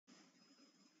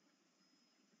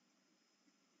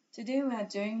Today we are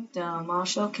doing the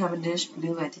Marshall Cavendish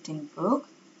Blue Editing Book,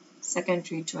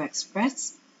 Secondary to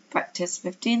Express, Practice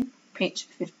 15, page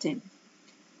 15.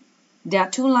 There are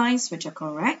two lines which are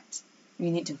correct.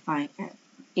 We need to find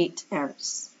 8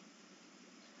 errors.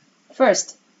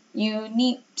 First, you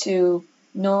need to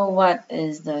know what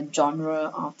is the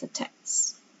genre of the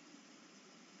text.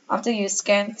 After you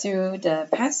scan through the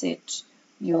passage,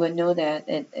 you will know that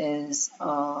it is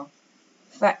a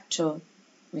factual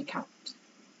recount.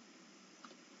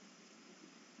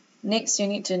 Next, you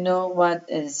need to know what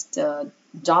is the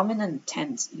dominant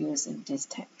tense used in this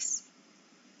text.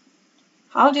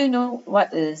 How do you know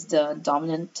what is the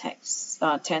dominant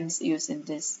tense used in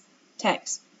this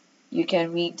text? You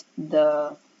can read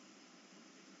the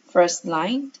first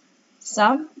line.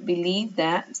 Some believe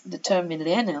that the term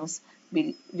millennials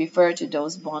refer to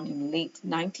those born in the late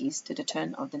 90s to the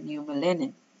turn of the new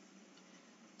millennium.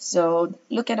 So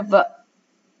look at the verb.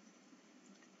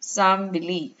 Some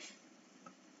believe.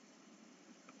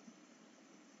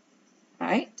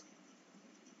 Right?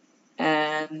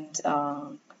 And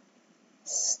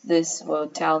this will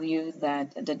tell you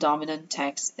that the dominant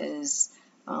text is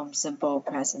simple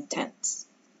present tense.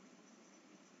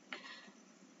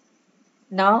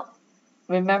 Now,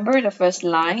 remember the first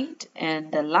line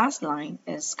and the last line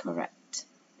is correct.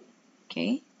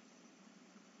 Okay.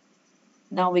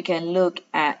 Now we can look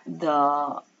at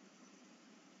the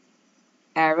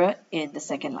error in the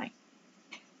second line.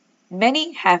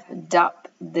 Many have dubbed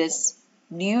this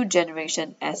new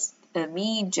generation as a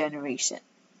me generation.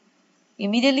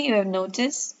 Immediately you have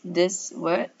noticed this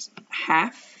word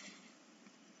have,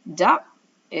 dub,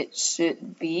 it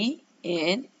should be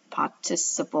in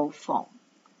participle form,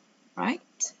 right?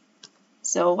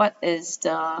 So what is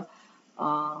the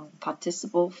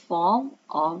participle form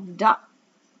of dub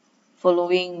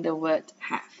following the word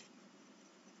have?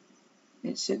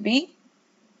 It should be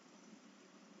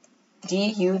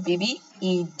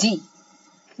D-U-B-B-E-D.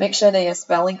 Make sure that your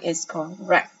spelling is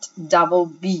correct. Double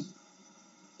B-E-D.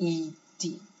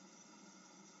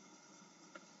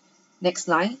 Next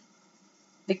line.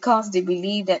 Because they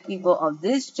believe that people of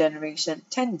this generation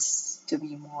tends to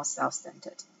be more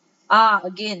self-centered.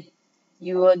 Again,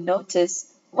 you will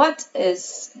notice what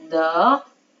is the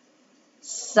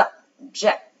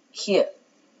subject here.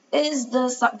 Is the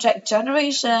subject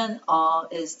generation or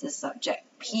is the subject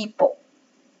people?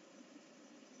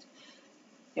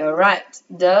 You're right.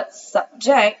 The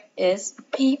subject is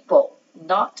people,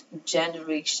 not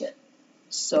generation.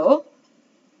 So,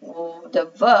 the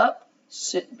verb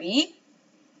should be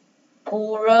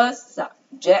plural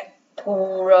subject,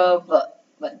 plural verb.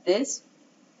 But this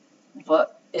verb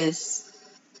is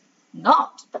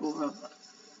not plural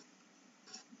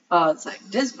verb.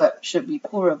 This verb should be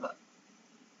plural verb.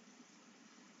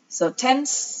 So,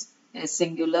 tense is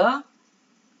singular.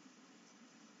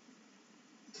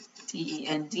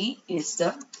 T-E-N-D is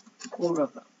the plural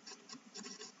verb.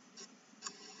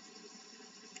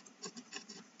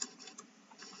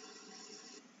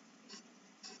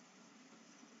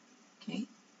 Okay.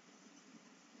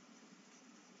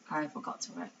 I forgot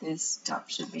to write this. Dub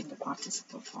should be in the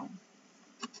participle form.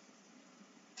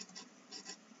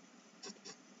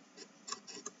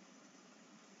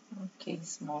 Okay,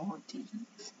 small d.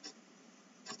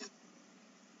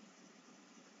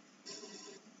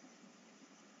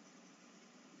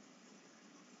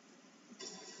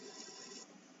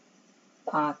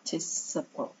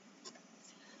 Participle.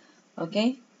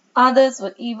 Okay. Others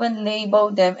would even label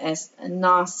them as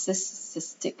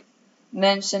narcissistic,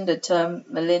 mention the term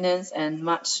millennials and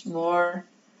much more.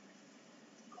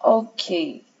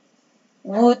 Okay.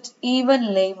 Would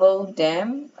even label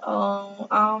them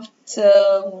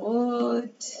after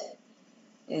would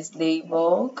is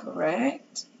label,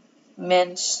 correct.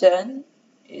 Mention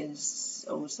is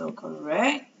also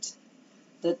correct.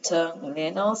 The term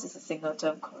millennials is a single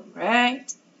term,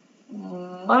 correct.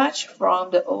 Much from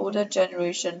the older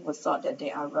generation was thought that they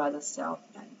are rather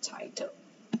self-entitled.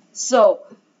 So,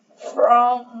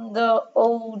 from the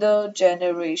older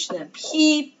generation,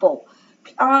 people,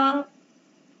 are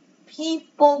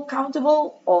people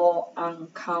countable or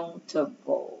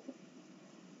uncountable?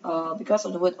 Because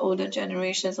of the word older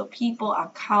generation, so people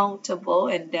are countable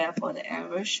and therefore the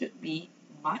error should be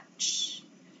much.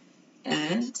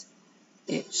 And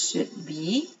it should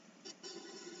be,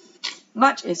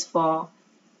 much is for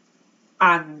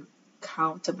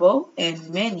uncountable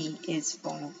and many is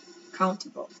for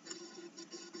countable.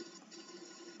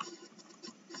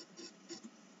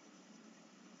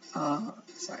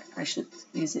 Sorry, I should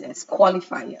use it as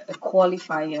qualifier, a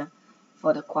qualifier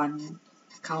for the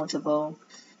countable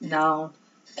noun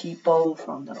people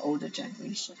from the older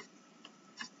generation.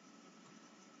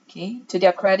 Okay, to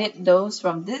their credit, those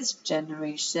from this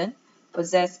generation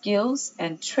possess skills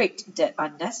and traits that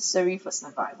are necessary for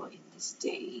survival in this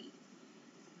day.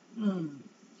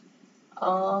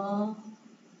 Uh,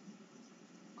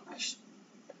 question.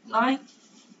 Line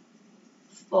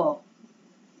 4.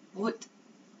 Wood.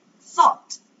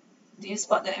 Thought. Do you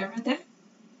spot the error there?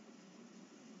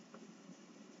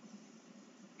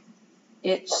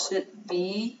 It should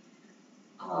be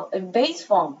in base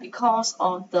form because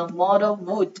of the modal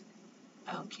would.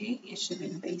 Okay, it should be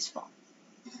in base form.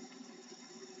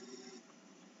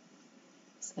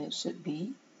 So it should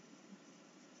be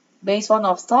base form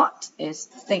of thought is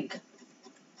think.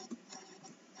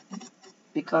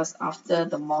 Because after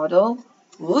the modal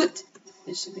would,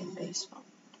 it should be in base form.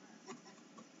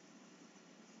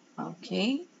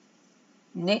 Okay.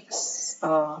 Next,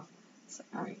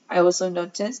 sorry. I also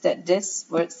noticed that this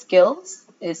word skills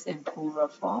is in plural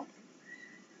form.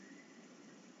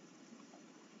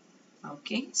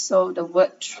 Okay, so the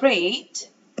word trait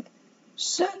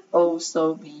should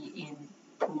also be in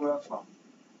plural form.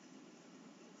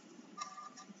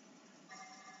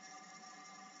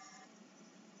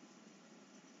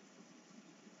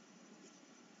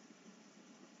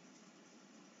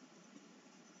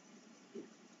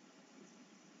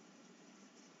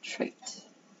 Trait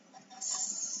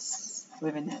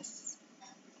with an S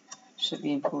should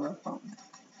be in plural form.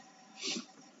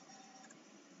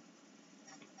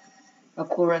 A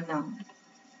plural noun.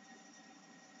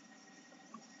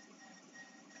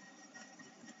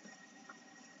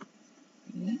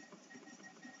 Okay.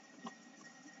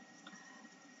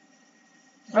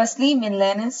 Firstly,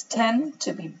 millennials tend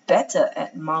to be better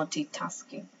at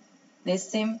multitasking. They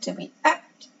seem to be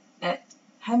apt at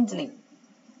handling.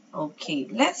 Okay,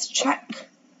 let's check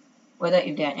whether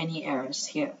if there are any errors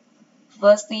here.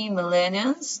 Firstly,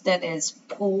 millennials, that is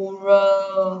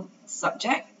plural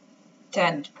subject,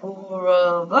 tend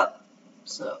plural verb,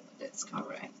 so that's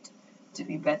correct. To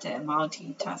be better at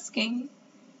multitasking.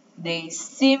 They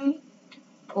seem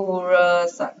plural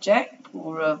subject,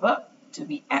 plural verb, to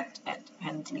be apt at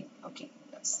handling. Okay,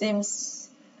 that seems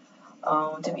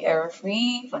to be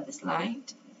error-free for this line.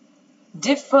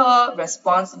 Differ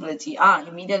responsibility.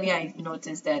 Immediately I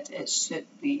noticed that it should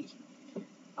be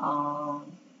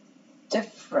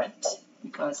different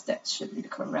because that should be the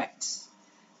correct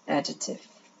adjective.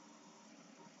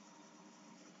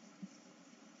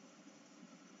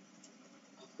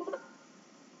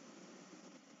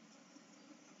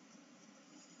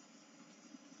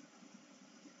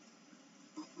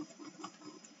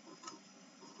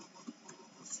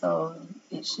 So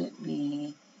it should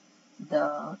be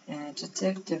the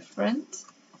adjective different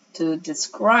to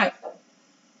describe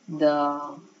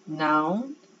the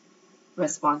noun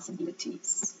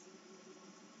responsibilities.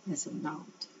 Is a noun.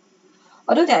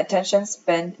 Although their attention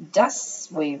span does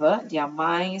waver, their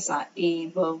minds are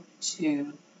able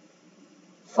to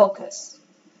focus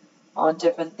on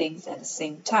different things at the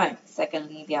same time.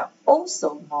 Secondly, they are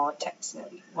also more tech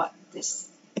savvy. What this?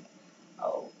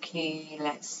 Okay,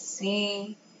 let's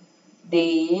see.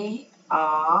 They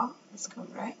are, is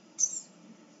correct.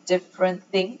 Different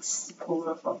things,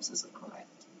 plural forms is correct.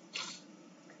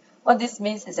 What this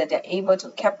means is that they're able to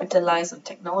capitalize on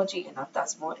technology and are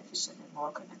thus more efficient and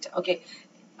more connected. Okay,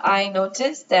 I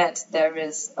noticed that there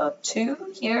is a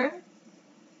to here.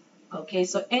 Okay,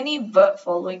 so any verb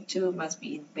following to must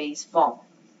be in base form.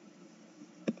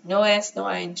 No S, no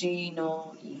ing,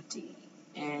 no ed.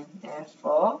 And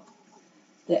therefore,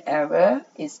 the error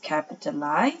is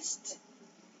capitalized.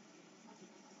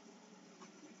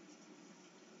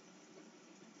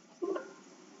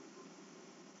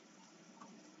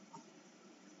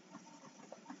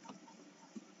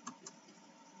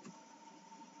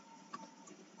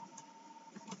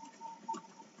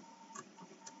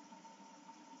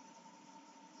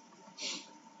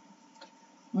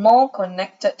 More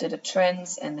connected to the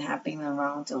trends and happening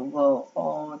around the world.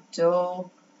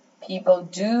 Although people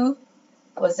do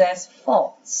possess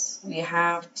faults, we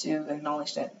have to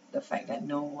acknowledge that the fact that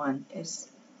no one is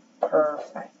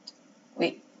perfect.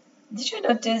 Wait, did you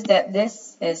notice that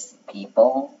this is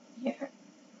people here?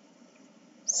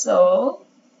 So,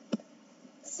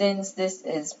 since this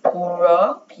is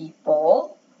plural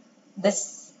people,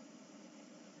 this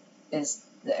is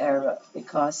the error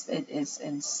because it is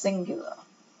in singular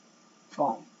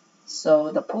form.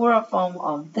 So the plural form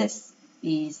of this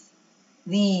is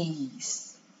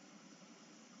these.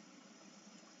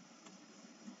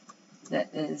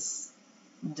 That is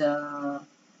the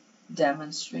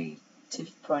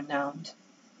demonstrative pronoun.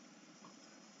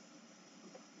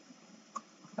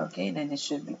 Okay, then it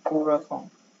should be plural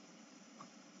form.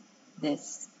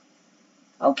 This.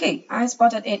 Okay, I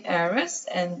spotted 8 errors,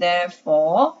 and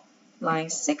therefore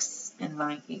line 6 and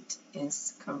line 8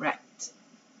 is correct.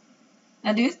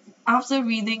 Now, after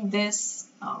reading this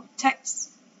text,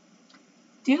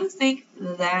 do you think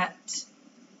that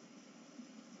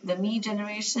the me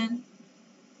generation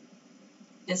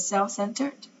is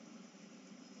self-centered?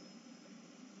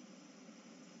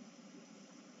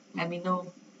 Let me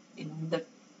know in the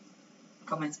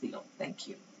comments below. Thank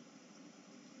you.